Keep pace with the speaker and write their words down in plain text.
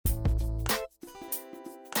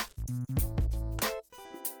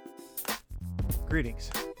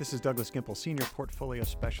Greetings. This is Douglas Gimple, Senior Portfolio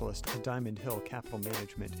Specialist at Diamond Hill Capital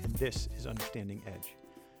Management, and this is Understanding Edge.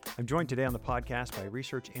 I'm joined today on the podcast by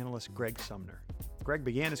research analyst Greg Sumner. Greg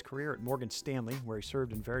began his career at Morgan Stanley, where he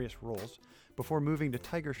served in various roles, before moving to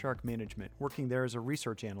Tiger Shark Management, working there as a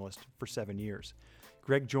research analyst for 7 years.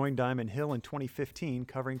 Greg joined Diamond Hill in 2015,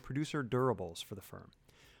 covering producer durables for the firm.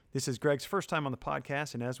 This is Greg's first time on the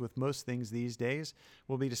podcast, and as with most things these days,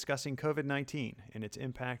 we'll be discussing COVID-19 and its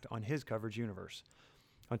impact on his coverage universe.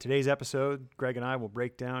 On today's episode, Greg and I will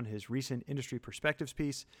break down his recent industry perspectives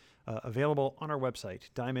piece, available on our website,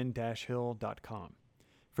 diamond-hill.com.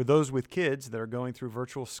 For those with kids that are going through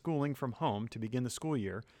virtual schooling from home to begin the school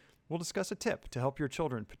year, we'll discuss a tip to help your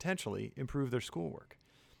children potentially improve their schoolwork.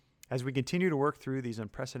 As we continue to work through these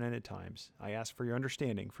unprecedented times, I ask for your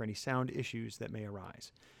understanding for any sound issues that may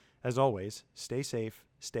arise. As always, stay safe,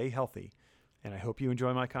 stay healthy, and I hope you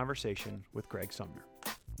enjoy my conversation with Greg Sumner.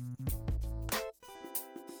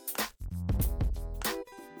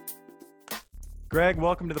 Greg,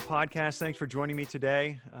 welcome to the podcast. Thanks for joining me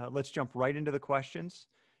today. Let's jump right into the questions.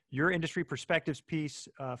 Your industry perspectives piece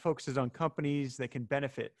focuses on companies that can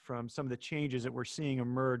benefit from some of the changes that we're seeing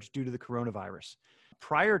emerge due to the coronavirus.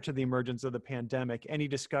 Prior to the emergence of the pandemic, any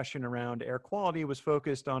discussion around air quality was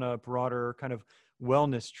focused on a broader kind of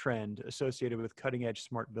wellness trend associated with cutting-edge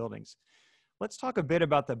smart buildings. Let's talk a bit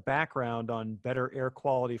about the background on better air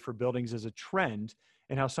quality for buildings as a trend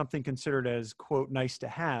and how something considered as, quote, nice to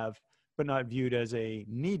have, but not viewed as a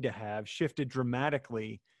need to have, shifted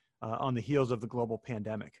dramatically on the heels of the global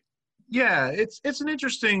pandemic. Yeah, it's an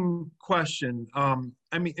interesting question. I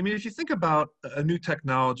mean, if you think about a new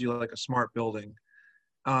technology like a smart building,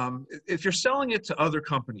 if you're selling it to other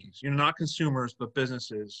companies, not consumers, but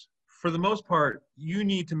businesses, for the most part, you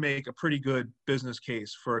need to make a pretty good business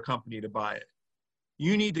case for a company to buy it.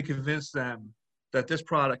 You need to convince them that this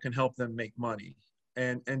product can help them make money.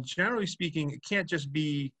 And generally speaking, it can't just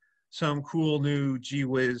be some cool new gee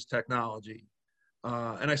whiz technology.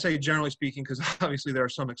 And I say generally speaking, because obviously there are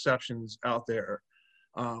some exceptions out there,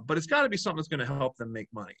 but it's got to be something that's going to help them make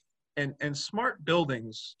money. And smart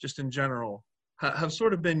buildings, just in general, have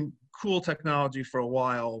sort of been cool technology for a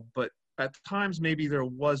while, but at times maybe there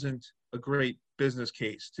wasn't a great business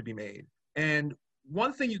case to be made. And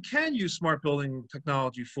one thing you can use smart building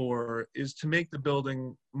technology for is to make the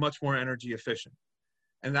building much more energy efficient.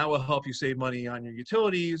 And that will help you save money on your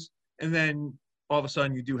utilities. And then all of a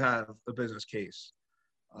sudden you do have a business case.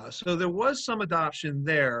 So there was some adoption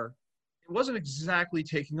there. It wasn't exactly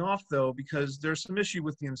taking off though, because there's some issue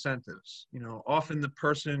with the incentives. Often the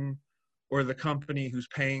person or the company who's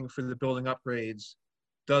paying for the building upgrades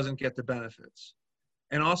doesn't get the benefits.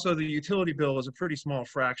 And also the utility bill is a pretty small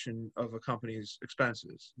fraction of a company's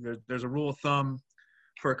expenses. There's a rule of thumb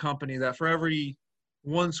for a company that for every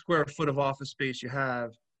 1 square foot of office space you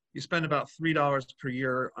have, you spend about $3 per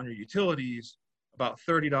year on your utilities, about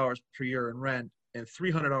 $30 per year in rent, and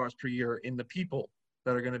 $300 per year in the people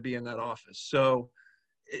that are going to be in that office. So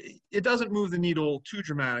it doesn't move the needle too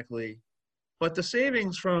dramatically, but the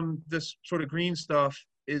savings from this sort of green stuff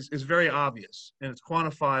is very obvious and it's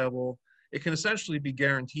quantifiable. It can essentially be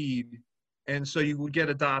guaranteed. And so you would get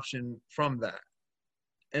adoption from that.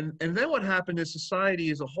 And then what happened is society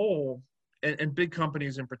as a whole, and big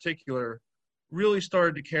companies in particular, really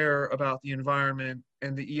started to care about the environment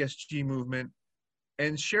and the ESG movement.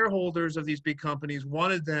 And shareholders of these big companies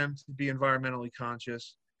wanted them to be environmentally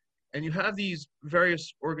conscious. And you have these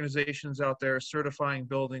various organizations out there certifying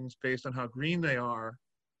buildings based on how green they are.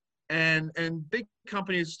 And big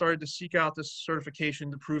companies started to seek out this certification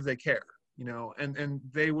to prove they care, and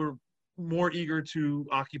they were more eager to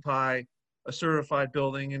occupy a certified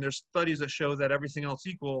building. And there's studies that show that everything else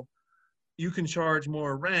equal, you can charge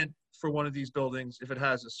more rent for one of these buildings if it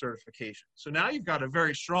has a certification. So now you've got a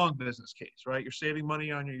very strong business case, right? You're saving money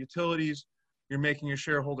on your utilities. You're making your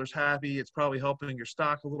shareholders happy. It's probably helping your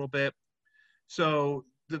stock a little bit. So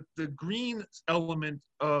the green element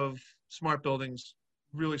of smart buildings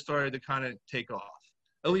really started to kind of take off,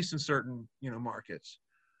 at least in certain, markets.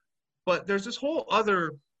 But there's this whole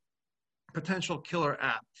other potential killer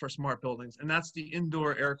app for smart buildings, and that's the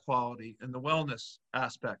indoor air quality and the wellness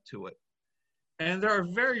aspect to it. And there are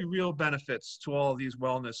very real benefits to all of these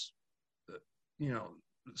wellness,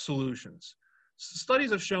 solutions.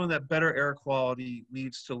 Studies have shown that better air quality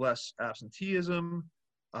leads to less absenteeism.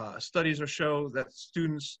 Studies show that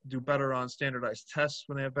students do better on standardized tests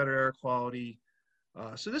when they have better air quality.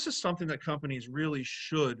 So this is something that companies really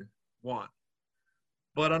should want.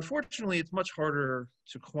 But unfortunately, it's much harder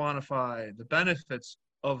to quantify the benefits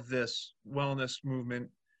of this wellness movement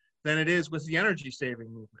than it is with the energy saving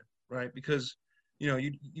movement, right? Because,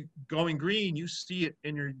 you going green, you see it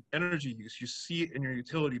in your energy use, you see it in your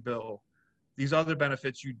utility bill. These other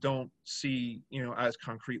benefits you don't see, as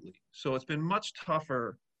concretely. So it's been much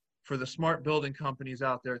tougher for the smart building companies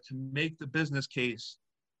out there to make the business case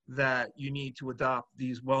that you need to adopt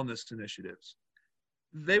these wellness initiatives.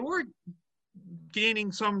 They were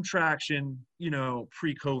gaining some traction,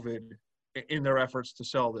 pre-COVID in their efforts to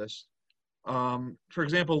sell this. For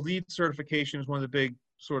example, LEED certification is one of the big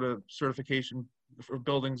sort of certification for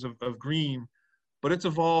buildings of green, but it's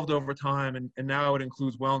evolved over time, and now it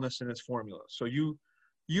includes wellness in its formula. So you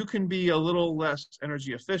can be a little less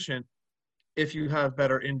energy efficient if you have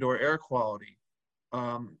better indoor air quality.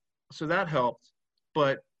 So that helped.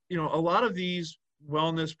 But, a lot of these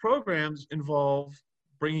wellness programs involve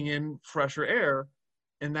bringing in fresher air,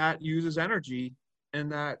 and that uses energy,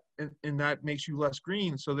 and that makes you less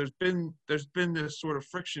green. So there's been this sort of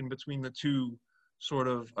friction between the two sort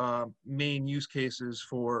of main use cases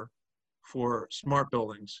for smart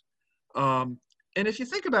buildings. And if you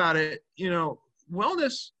think about it,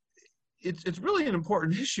 wellness, it's really an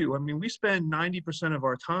important issue. I mean, we spend 90% of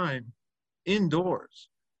our time indoors,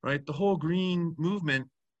 right? The whole green movement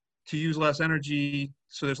to use less energy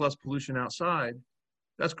so there's less pollution outside,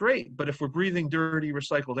 that's great. But if we're breathing dirty,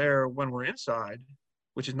 recycled air when we're inside,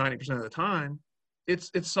 which is 90% of the time,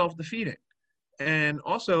 it's self-defeating. And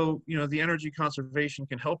also, the energy conservation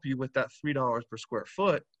can help you with that $3 per square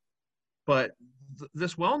foot. But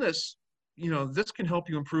this wellness, this can help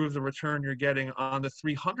you improve the return you're getting on the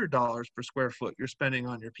 $300 per square foot you're spending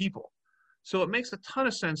on your people. So it makes a ton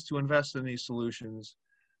of sense to invest in these solutions.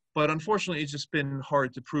 But unfortunately, it's just been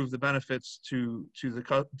hard to prove the benefits to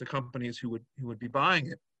the companies who would be buying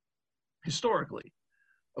it historically.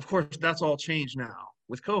 Of course, that's all changed now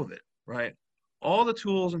with COVID, right? All the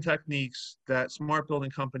tools and techniques that smart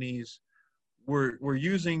building companies were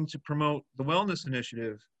using to promote the wellness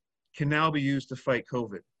initiative can now be used to fight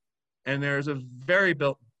COVID. And there's a very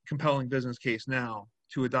compelling business case now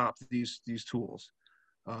to adopt these tools.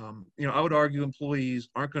 I would argue employees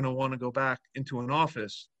aren't going to want to go back into an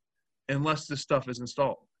office unless this stuff is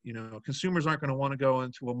installed. Consumers aren't going to want to go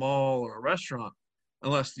into a mall or a restaurant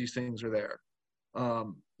unless these things are there.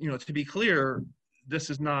 To be clear, this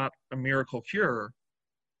is not a miracle cure,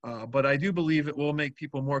 but I do believe it will make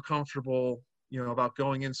people more comfortable, about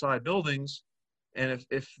going inside buildings. And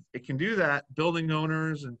if it can do that, building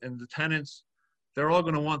owners and the tenants, they're all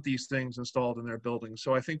going to want these things installed in their buildings.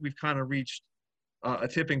 So I think we've kind of reached a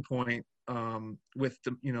tipping point with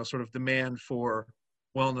the, sort of demand for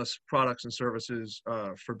wellness products and services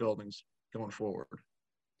for buildings going forward.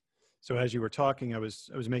 So as you were talking, I was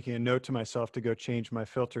making a note to myself to go change my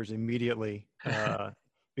filters immediately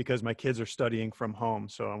because my kids are studying from home.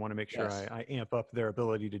 So I want to make sure Yes. I amp up their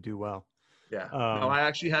ability to do well. Yeah. No, I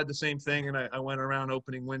actually had the same thing, and I went around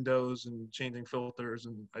opening windows and changing filters,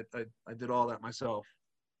 and I did all that myself.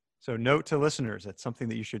 So note to listeners, that's something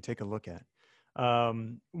that you should take a look at.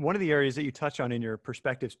 One of the areas that you touch on in your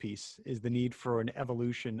perspectives piece is the need for an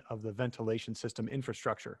evolution of the ventilation system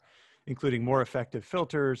infrastructure, including more effective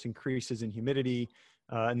filters, increases in humidity,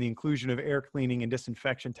 and the inclusion of air cleaning and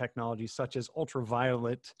disinfection technologies such as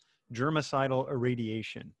ultraviolet germicidal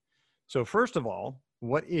irradiation. So first of all,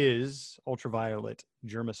 what is ultraviolet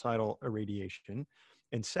germicidal irradiation?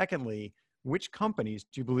 And secondly, which companies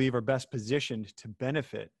do you believe are best positioned to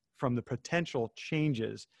benefit from the potential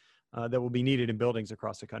changes that will be needed in buildings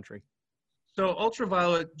across the country? So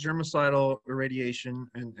ultraviolet germicidal irradiation,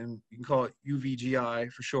 and you can call it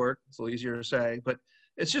UVGI for short, it's a little easier to say, but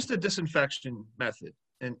it's just a disinfection method.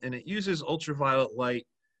 And it uses ultraviolet light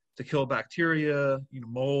to kill bacteria,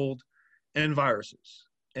 mold, and viruses.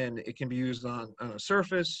 And it can be used on a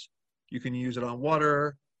surface, you can use it on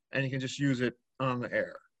water, and you can just use it on the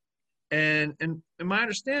air. And my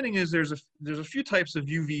understanding is there's a few types of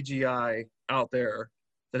UVGI out there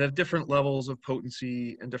that have different levels of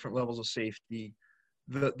potency and different levels of safety.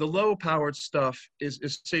 The low powered stuff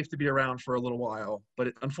is safe to be around for a little while,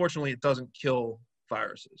 but unfortunately it doesn't kill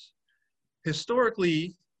viruses.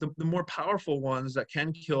 Historically, the more powerful ones that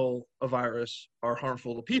can kill a virus are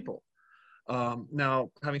harmful to people. Now,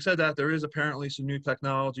 having said that, there is apparently some new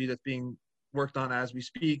technology that's being worked on as we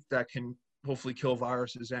speak that can hopefully kill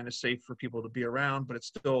viruses and is safe for people to be around, but it's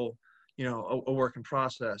still, a work in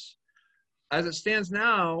process. As it stands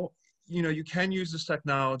now, you can use this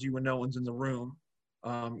technology when no one's in the room.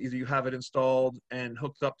 Either you have it installed and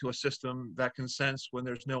hooked up to a system that can sense when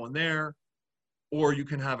there's no one there, or you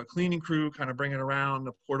can have a cleaning crew kind of bring it around,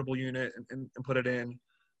 a portable unit, and put it in.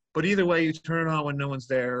 But either way, you turn it on when no one's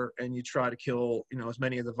there, and you try to kill, as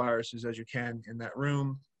many of the viruses as you can in that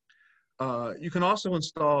room. You can also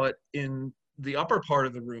install it in the upper part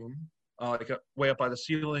of the room, way up by the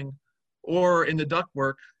ceiling, or in the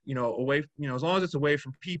ductwork, away, as long as it's away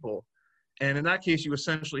from people. And in that case, you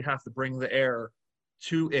essentially have to bring the air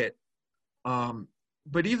to it.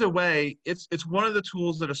 But either way, it's one of the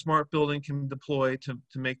tools that a smart building can deploy to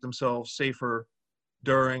make themselves safer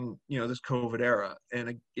during, this COVID era.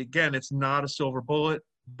 And again, it's not a silver bullet,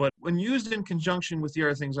 but when used in conjunction with the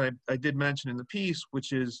other things I did mention in the piece,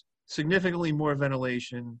 which is significantly more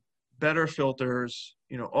ventilation, better filters,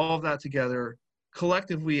 all of that together,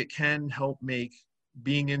 collectively, it can help make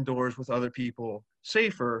being indoors with other people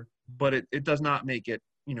safer, but it does not make it,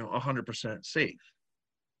 100% safe.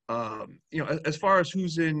 As far as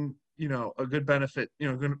who's in, a good benefit,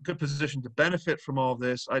 good position to benefit from all of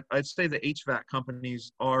this, I'd say the HVAC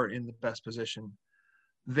companies are in the best position.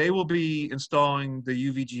 They will be installing the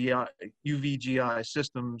UVGI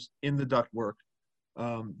systems in the ductwork.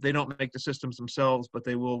 They don't make the systems themselves, but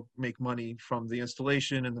they will make money from the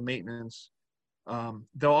installation and the maintenance.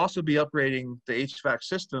 They'll also be upgrading the HVAC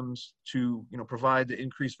systems to, provide the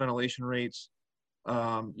increased ventilation rates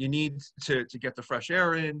you need to get the fresh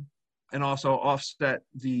air in, and also offset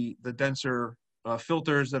the denser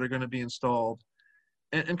filters that are going to be installed.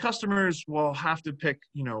 And customers will have to pick,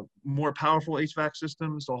 more powerful HVAC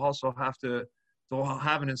systems. They'll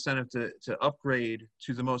have an incentive to upgrade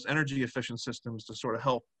to the most energy efficient systems to sort of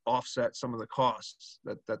help offset some of the costs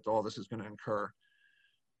that all this is going to incur.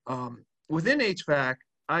 Within HVAC,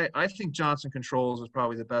 I think Johnson Controls is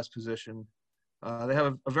probably the best position. They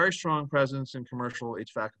have a very strong presence in commercial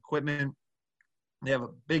HVAC equipment. They have a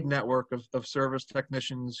big network of service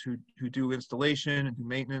technicians who do installation and do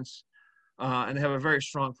maintenance. And they have a very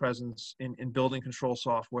strong presence in building control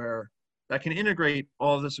software that can integrate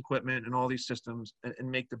all of this equipment and all these systems and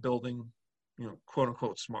make the building, quote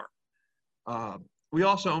unquote, smart. We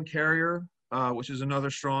also own Carrier, which is another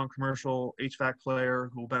strong commercial HVAC player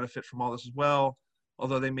who will benefit from all this as well,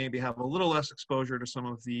 although they maybe have a little less exposure to some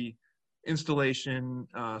of the installation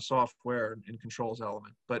software and controls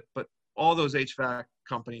element. But all those HVAC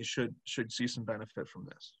companies should see some benefit from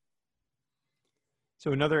this.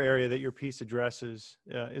 So another area that your piece addresses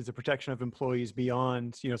is the protection of employees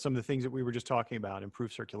beyond, some of the things that we were just talking about,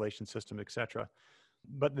 improved circulation system, et cetera.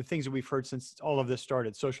 But the things that we've heard since all of this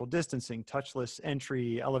started: social distancing, touchless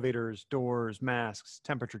entry, elevators, doors, masks,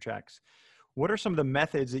 temperature checks. What are some of the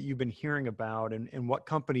methods that you've been hearing about, and what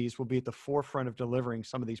companies will be at the forefront of delivering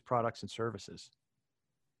some of these products and services?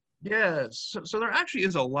 Yeah, so there actually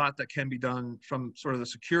is a lot that can be done from sort of the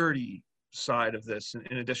security side of this,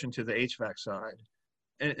 in addition to the HVAC side.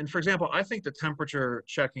 And for example, I think the temperature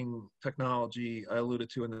checking technology I alluded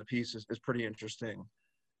to in the piece is pretty interesting.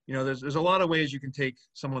 There's a lot of ways you can take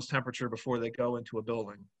someone's temperature before they go into a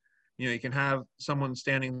building. You can have someone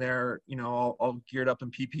standing there, all geared up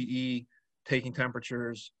in PPE, taking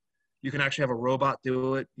temperatures. You can actually have a robot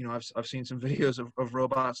do it. I've seen some videos of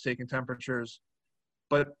robots taking temperatures.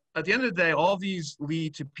 But at the end of the day, all these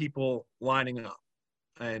lead to people lining up.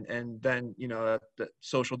 And then, the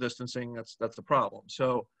social distancing, that's the problem.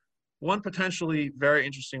 So one potentially very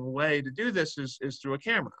interesting way to do this is through a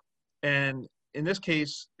camera. And in this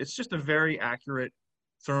case, it's just a very accurate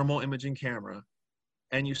thermal imaging camera.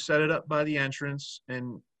 And you set it up by the entrance.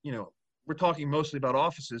 And, we're talking mostly about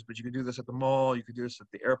offices, but you could do this at the mall, you could do this at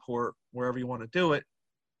the airport, wherever you want to do it.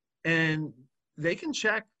 And they can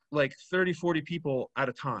check like 30, 40 people at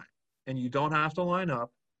a time. And you don't have to line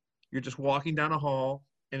up. You're just walking down a hall,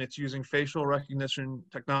 and it's using facial recognition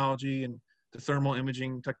technology and the thermal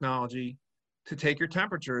imaging technology to take your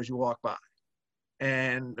temperature as you walk by.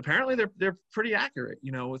 And apparently they're pretty accurate,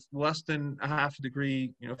 with less than a half a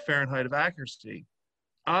degree, Fahrenheit of accuracy.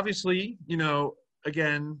 Obviously,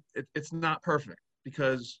 again, it's not perfect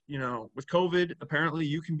because, with COVID, apparently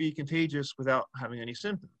you can be contagious without having any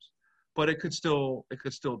symptoms, but it could still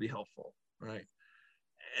be helpful, right?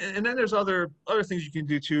 And then there's other things you can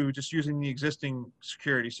do too, just using the existing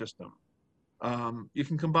security system. You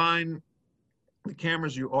can combine the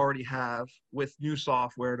cameras you already have with new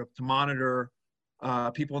software to monitor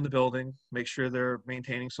people in the building, make sure they're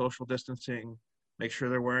maintaining social distancing, make sure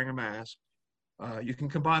they're wearing a mask. You can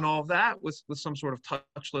combine all of that with some sort of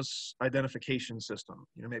touchless identification system.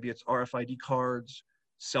 Maybe it's RFID cards,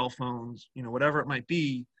 cell phones, whatever it might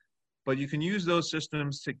be. But you can use those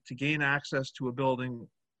systems to gain access to a building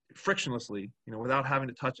frictionlessly, without having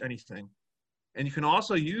to touch anything. And you can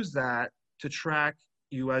also use that to track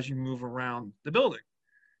you as you move around the building.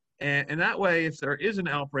 And that way, if there is an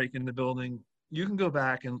outbreak in the building, you can go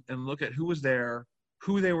back and look at who was there,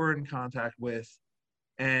 who they were in contact with,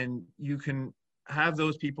 and you can have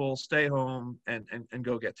those people stay home and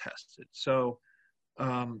go get tested. So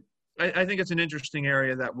I think it's an interesting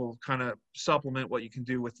area that will kind of supplement what you can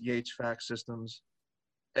do with the HVAC systems.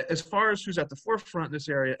 As far as who's at the forefront in this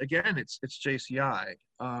area, again, it's JCI.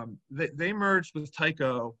 They merged with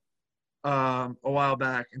Tyco a while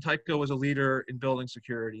back, and Tyco was a leader in building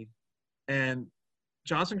security. And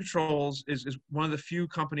Johnson Controls is one of the few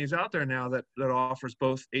companies out there now that offers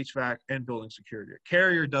both HVAC and building security.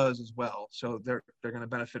 Carrier does as well, so they're going to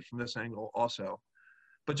benefit from this angle also.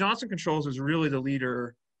 But Johnson Controls is really the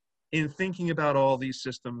leader in thinking about all these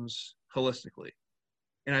systems holistically,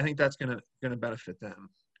 and I think that's going to benefit them.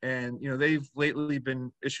 And they've lately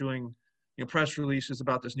been issuing press releases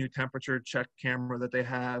about this new temperature check camera that they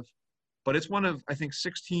have, but it's one of, I think,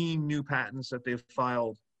 16 new patents that they've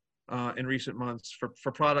filed in recent months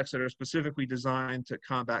for products that are specifically designed to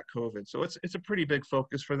combat COVID. So it's a pretty big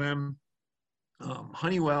focus for them.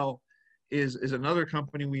 Honeywell is another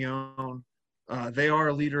company we own. They are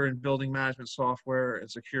a leader in building management software and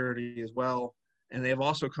security as well. And they have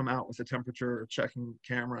also come out with a temperature checking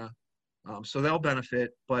camera. So they'll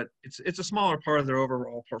benefit, but it's a smaller part of their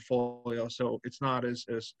overall portfolio. So it's not as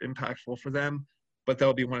impactful for them, but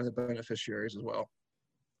they'll be one of the beneficiaries as well.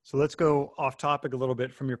 So let's go off topic a little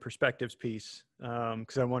bit from your perspectives piece,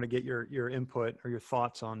 because I want to get your input or your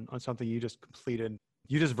thoughts on something you just completed.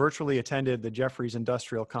 You just virtually attended the Jefferies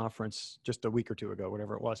Industrial Conference just a week or two ago,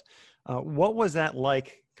 whatever it was. What was that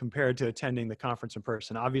like compared to attending the conference in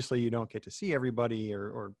person? Obviously, you don't get to see everybody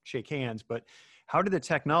or shake hands, but how did the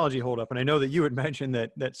technology hold up? And I know that you had mentioned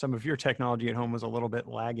that some of your technology at home was a little bit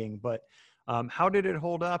lagging, but how did it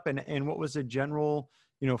hold up? And what was the general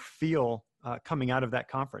feel coming out of that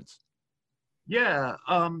conference? Yeah,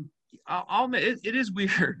 I'll admit it is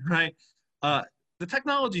weird, right? The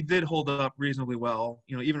technology did hold up reasonably well,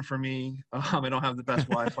 even for me. I don't have the best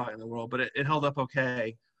Wi-Fi in the world, but it held up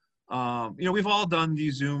okay. We've all done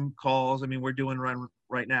these Zoom calls. I mean, we're doing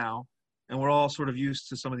right now, and we're all sort of used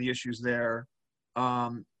to some of the issues there.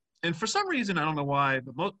 And for some reason, I don't know why,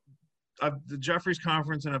 but the Jefferies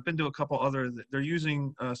conference, and I've been to a couple other, they're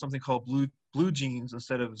using something called Blue Jeans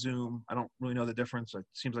instead of Zoom. I don't really know the difference. It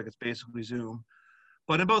seems like it's basically Zoom.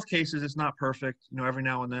 But in both cases, it's not perfect. Every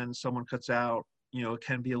now and then someone cuts out. It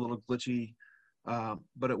can be a little glitchy,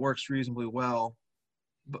 but it works reasonably well.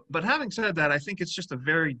 But having said that, I think it's just a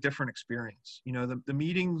very different experience. The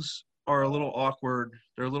meetings are a little awkward.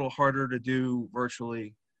 They're a little harder to do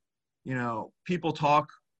virtually. People talk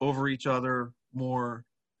over each other more.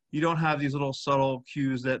 You don't have these little subtle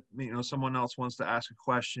cues that, someone else wants to ask a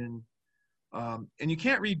question. And you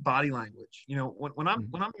can't read body language. When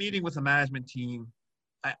I'm meeting with a management team,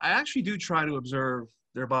 I actually do try to observe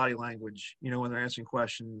their body language, when they're answering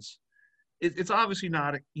questions. It's obviously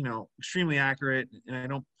not, extremely accurate, and I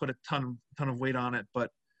don't put a ton of weight on it, but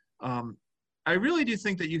I really do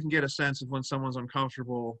think that you can get a sense of when someone's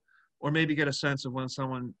uncomfortable, or maybe get a sense of when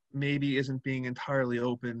someone maybe isn't being entirely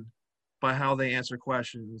open by how they answer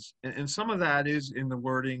questions. And some of that is in the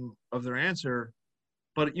wording of their answer,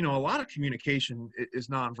 but a lot of communication is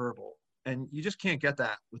nonverbal, and you just can't get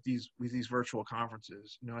that with these virtual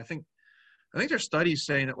conferences. I think there's studies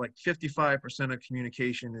saying that like 55% of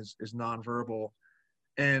communication is nonverbal.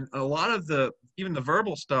 And a lot of even the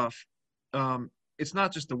verbal stuff, it's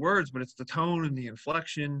not just the words, but it's the tone and the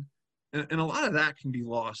inflection. And a lot of that can be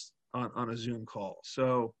lost on a Zoom call.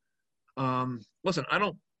 So listen,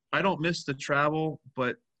 I don't miss the travel,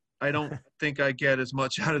 but I don't think I get as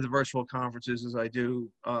much out of the virtual conferences as I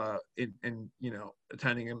do in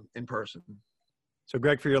attending them in person. So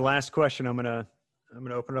Greg, for your last question, I'm going to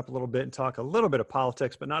open it up a little bit and talk a little bit of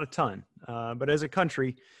politics, but not a ton. But as a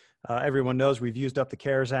country, everyone knows we've used up the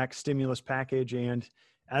CARES Act stimulus package. And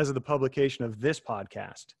as of the publication of this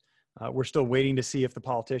podcast, we're still waiting to see if the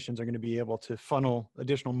politicians are going to be able to funnel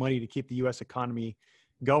additional money to keep the U.S. economy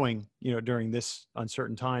going, during this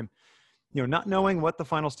uncertain time. Not knowing what the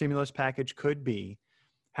final stimulus package could be,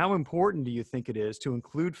 how important do you think it is to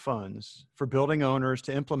include funds for building owners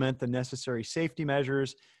to implement the necessary safety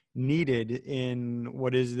measures needed in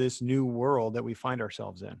what is this new world that we find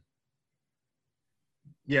ourselves in?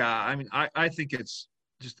 Yeah, I mean, I think it's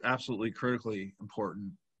just absolutely critically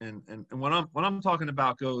important. And what I'm talking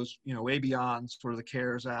about goes, way beyond sort of the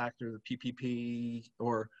CARES Act or the PPP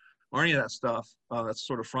or any of that stuff that's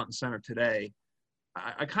sort of front and center today.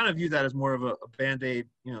 I kind of view that as more of a Band-Aid,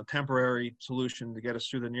 temporary solution to get us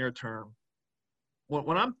through the near term.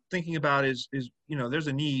 What I'm thinking about is there's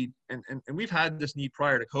a need, and we've had this need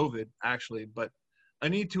prior to COVID, actually, but a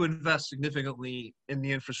need to invest significantly in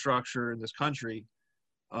the infrastructure in this country.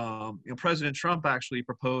 President Trump actually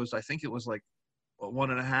proposed, I think it was like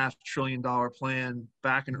 $1.5 trillion plan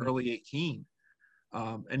back in early 18.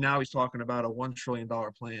 And now he's talking about a $1 trillion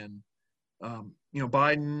plan.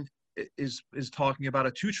 Biden is talking about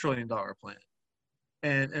a $2 trillion plan.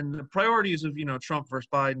 And the priorities of, Trump versus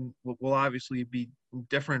Biden will obviously be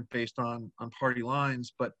different based on party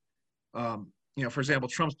lines. But, for example,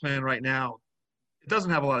 Trump's plan right now, it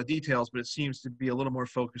doesn't have a lot of details, but it seems to be a little more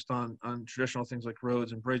focused on traditional things like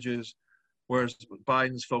roads and bridges, whereas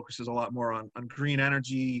Biden's focus is a lot more on green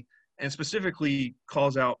energy, and specifically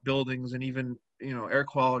calls out buildings and even, air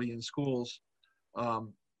quality in schools.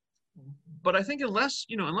 But I think unless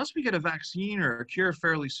we get a vaccine or a cure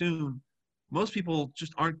fairly soon, most people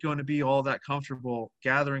just aren't going to be all that comfortable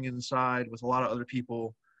gathering inside with a lot of other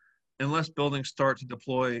people unless buildings start to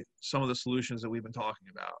deploy some of the solutions that we've been talking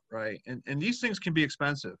about, right? And these things can be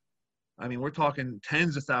expensive. I mean, we're talking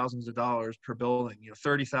tens of thousands of dollars per building,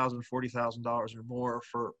 $30,000, $40,000 or more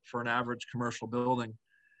for an average commercial building,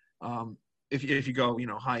 if you go,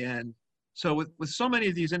 high end. So with so many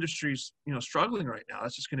of these industries, struggling right now,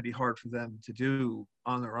 that's just going to be hard for them to do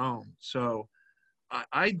on their own. So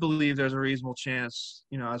I believe there's a reasonable chance,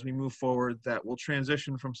 as we move forward, that we'll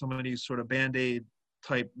transition from some of these sort of Band-Aid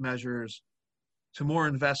type measures to more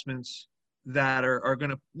investments that are going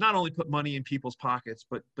to not only put money in people's pockets,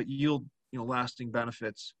 but yield, lasting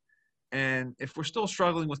benefits. And if we're still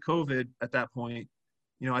struggling with COVID at that point,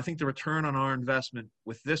 I think the return on our investment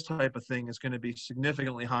with this type of thing is going to be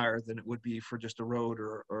significantly higher than it would be for just a road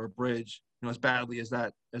or a bridge, as badly as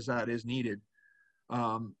that is needed.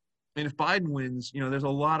 And if Biden wins, there's a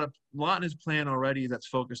lot in his plan already that's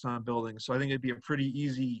focused on buildings. So I think it'd be a pretty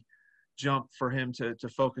easy jump for him to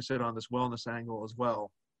focus it on this wellness angle as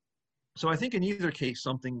well. So I think in either case,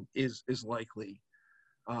 something is likely.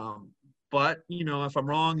 But, if I'm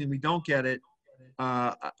wrong and we don't get it,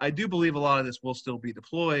 I do believe a lot of this will still be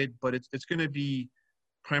deployed, but it's going to be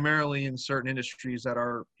primarily in certain industries that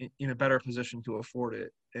are in a better position to afford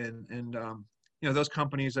it. And those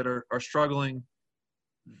companies that are struggling,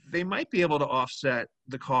 they might be able to offset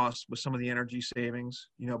the cost with some of the energy savings,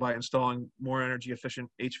 by installing more energy efficient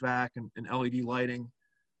HVAC and LED lighting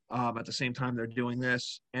at the same time they're doing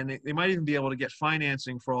this. And they might even be able to get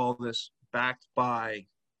financing for all this backed by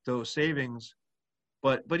those savings.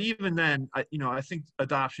 But even then, I think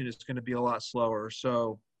adoption is going to be a lot slower.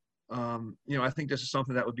 So, I think this is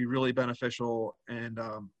something that would be really beneficial, and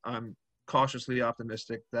I'm cautiously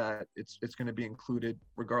optimistic that it's going to be included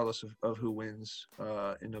regardless of who wins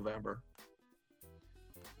in November.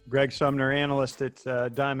 Greg Sumner, analyst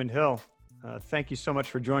at Diamond Hill. Thank you so much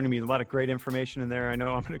for joining me. A lot of great information in there. I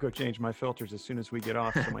know I'm going to go change my filters as soon as we get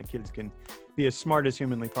off so my kids can be as smart as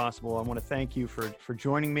humanly possible. I want to thank you for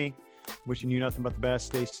joining me. Wishing you nothing but the best.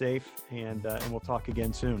 Stay safe, and we'll talk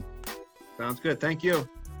again soon. Sounds good. Thank you.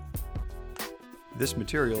 This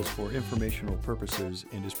material is for informational purposes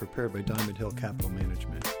and is prepared by Diamond Hill Capital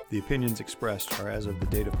Management. The opinions expressed are as of the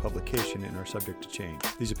date of publication and are subject to change.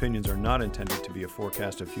 These opinions are not intended to be a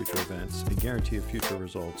forecast of future events, a guarantee of future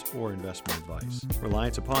results, or investment advice.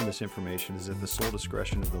 Reliance upon this information is at the sole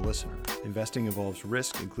discretion of the listener. Investing involves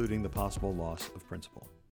risk, including the possible loss of principal.